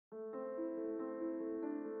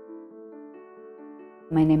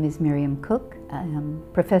My name is Miriam Cook. I'm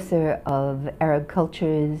professor of Arab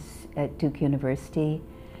cultures at Duke University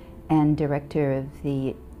and director of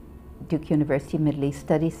the Duke University Middle East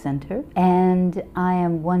Studies Center. And I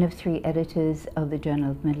am one of 3 editors of the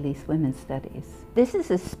Journal of Middle East Women's Studies. This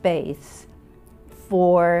is a space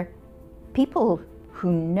for people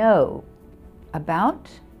who know about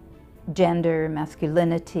gender,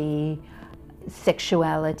 masculinity,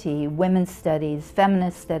 sexuality, women's studies,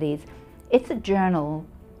 feminist studies. It's a journal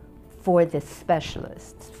for the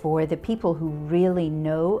specialists, for the people who really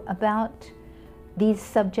know about these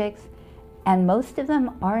subjects, and most of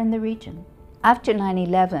them are in the region. After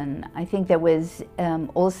 9/11, I think there was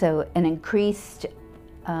also an increased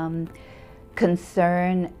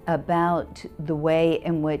concern about the way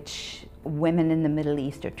in which women in the Middle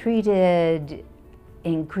East are treated,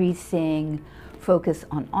 increasing focus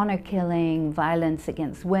on honor killing, violence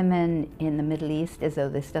against women in the Middle East, as though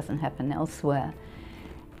this doesn't happen elsewhere.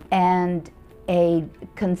 And a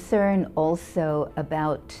concern also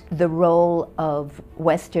about the role of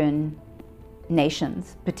Western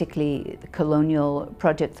nations, particularly the colonial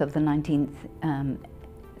projects of the 19th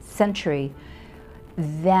century,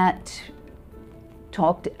 that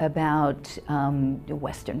talked about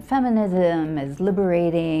Western feminism as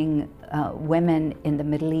liberating women in the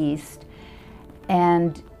Middle East.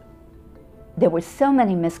 And there were so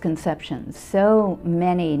many misconceptions, so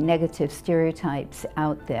many negative stereotypes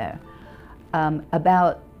out there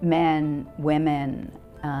about men, women,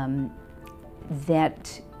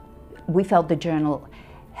 that we felt the journal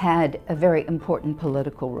had a very important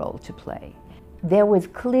political role to play. There was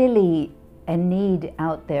clearly a need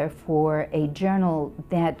out there for a journal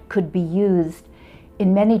that could be used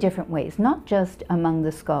in many different ways, not just among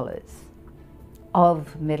the scholars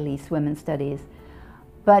of Middle East women's studies,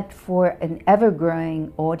 but for an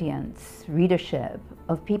ever-growing audience, readership,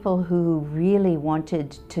 of people who really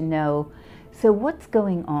wanted to know, so what's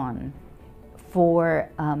going on for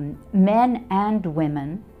men and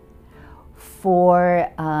women,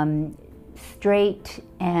 for straight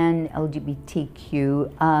and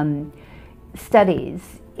LGBTQ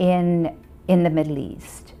studies in the Middle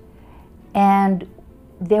East. And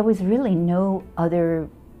there was really no other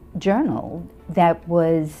journal that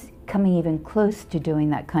was coming even close to doing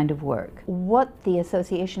that kind of work. What the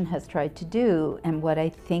association has tried to do, and what I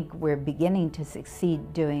think we're beginning to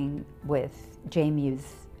succeed doing with JMEWS,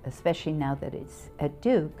 especially now that it's at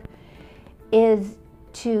Duke, is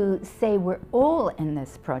to say we're all in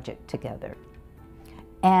this project together.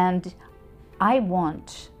 And I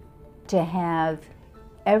want to have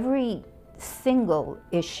every single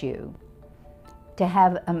issue to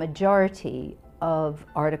have a majority of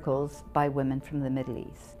articles by women from the Middle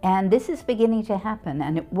East. And this is beginning to happen,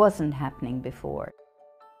 and it wasn't happening before.